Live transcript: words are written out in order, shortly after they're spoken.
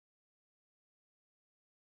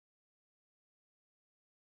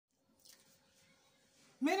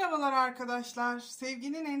Merhabalar arkadaşlar,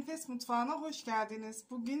 Sevginin Enfes Mutfağı'na hoş geldiniz.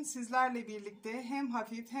 Bugün sizlerle birlikte hem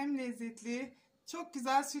hafif hem lezzetli, çok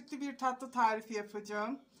güzel sütlü bir tatlı tarifi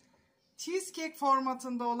yapacağım. Cheesecake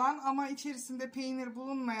formatında olan ama içerisinde peynir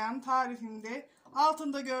bulunmayan tarifimde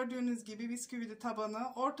altında gördüğünüz gibi bisküvili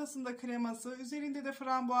tabanı, ortasında kreması, üzerinde de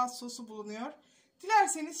frambuaz sosu bulunuyor.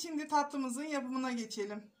 Dilerseniz şimdi tatlımızın yapımına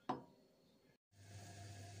geçelim.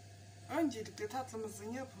 Öncelikle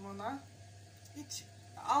tatlımızın yapımına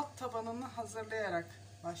alt tabanını hazırlayarak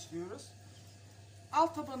başlıyoruz.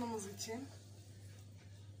 Alt tabanımız için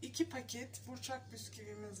 2 paket burçak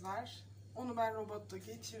bisküvimiz var. Onu ben robotta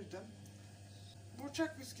geçirdim.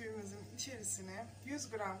 Burçak bisküvimizin içerisine 100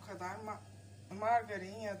 gram kadar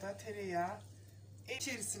margarin ya da tereyağı,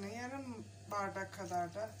 içerisine yarım bardak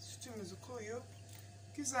kadar da sütümüzü koyup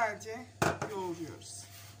güzelce yoğuruyoruz.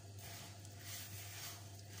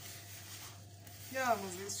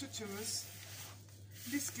 Yağımız ve sütümüz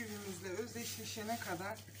bisküvimizle özdeşleşene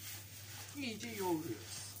kadar iyice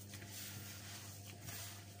yoğuruyoruz.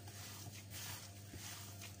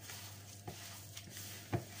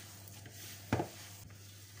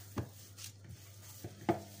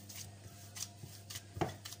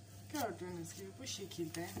 Gördüğünüz gibi bu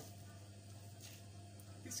şekilde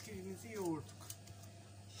bisküvimizi yoğurduk.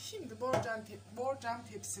 Şimdi borcam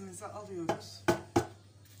tepsimize alıyoruz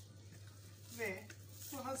ve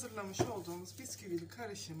bu hazırlamış olduğumuz bisküvili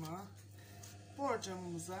karışımı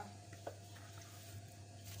borcamımıza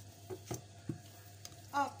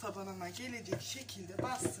alt tabanına gelecek şekilde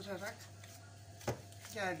bastırarak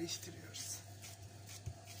yerleştiriyoruz.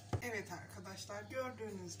 Evet arkadaşlar,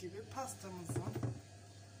 gördüğünüz gibi pastamızın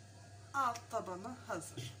alt tabanı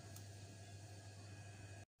hazır.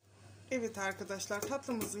 Evet arkadaşlar,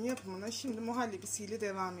 tatlımızın yapımına şimdi muhallebisiyle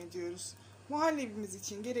devam ediyoruz. Muhallebimiz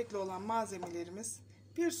için gerekli olan malzemelerimiz: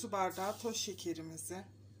 1 su bardağı toz şekerimizi,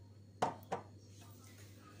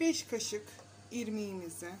 5 kaşık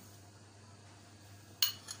irmiğimizi,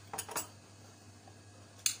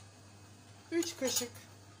 3 kaşık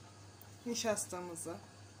nişastamızı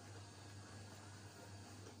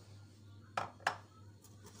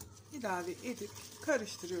ilave edip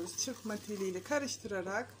karıştırıyoruz. Çırpma teliyle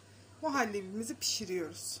karıştırarak muhallebimizi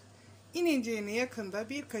pişiriyoruz. İneceğine yakında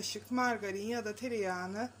 1 kaşık margarin ya da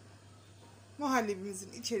tereyağını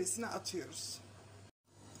muhallebimizin içerisine atıyoruz.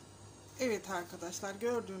 Evet arkadaşlar,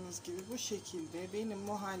 gördüğünüz gibi bu şekilde benim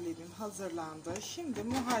muhallebim hazırlandı. Şimdi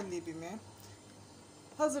muhallebimi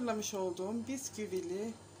hazırlamış olduğum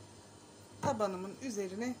bisküvili tabanımın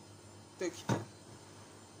üzerine dökeceğim.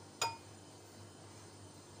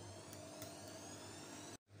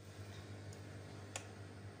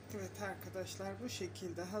 Evet arkadaşlar, bu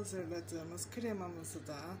şekilde hazırladığımız kremamızı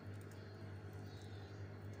da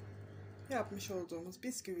yapmış olduğumuz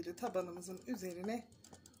bisküvili tabanımızın üzerine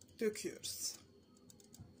döküyoruz.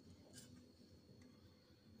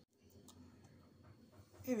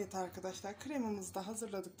 Evet arkadaşlar, kremamızı da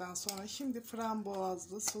hazırladıktan sonra şimdi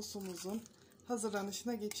frambuazlı sosumuzun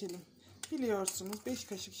hazırlanışına geçelim. Biliyorsunuz 5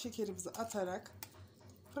 kaşık şekerimizi atarak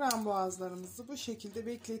frambuazlarımızı bu şekilde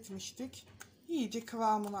bekletmiştik. İyice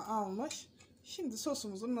kıvamını almış. Şimdi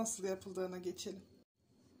sosumuzun nasıl yapıldığına geçelim.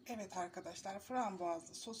 Evet arkadaşlar,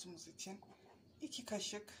 frambuazlı sosumuz için 2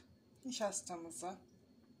 kaşık nişastamızı,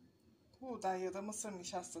 buğday ya da mısır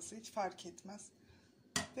nişastası hiç fark etmez,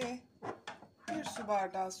 ve 1 su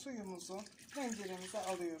bardağı suyumuzu tenceremize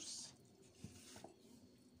alıyoruz.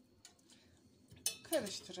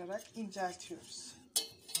 Karıştırarak inceltiyoruz.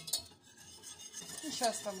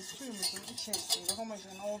 Nişastamız suyumuzun içerisinde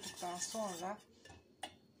homojen olduktan sonra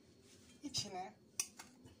içine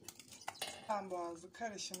frambuazlı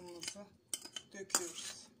karışımımızı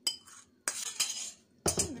döküyoruz.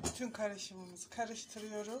 Şimdi bütün karışımımızı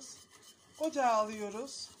karıştırıyoruz. Ocağa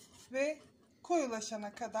alıyoruz ve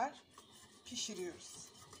koyulaşana kadar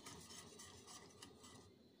pişiriyoruz.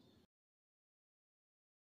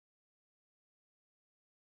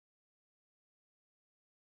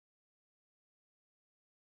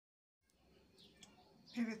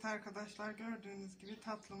 Evet arkadaşlar, gördüğünüz gibi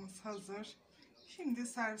tatlımız hazır. Şimdi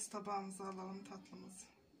servis tabağımıza alalım tatlımızı.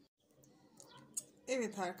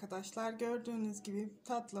 Evet arkadaşlar, gördüğünüz gibi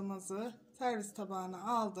tatlımızı servis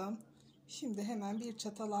tabağına aldım. Şimdi hemen bir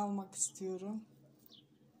çatal almak istiyorum.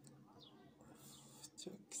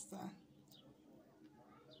 Çok güzel.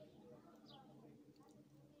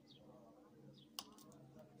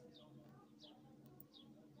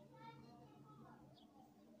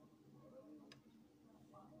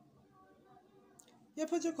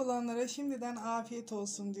 Yapacak olanlara şimdiden afiyet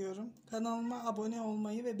olsun diyorum. Kanalıma abone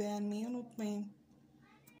olmayı ve beğenmeyi unutmayın.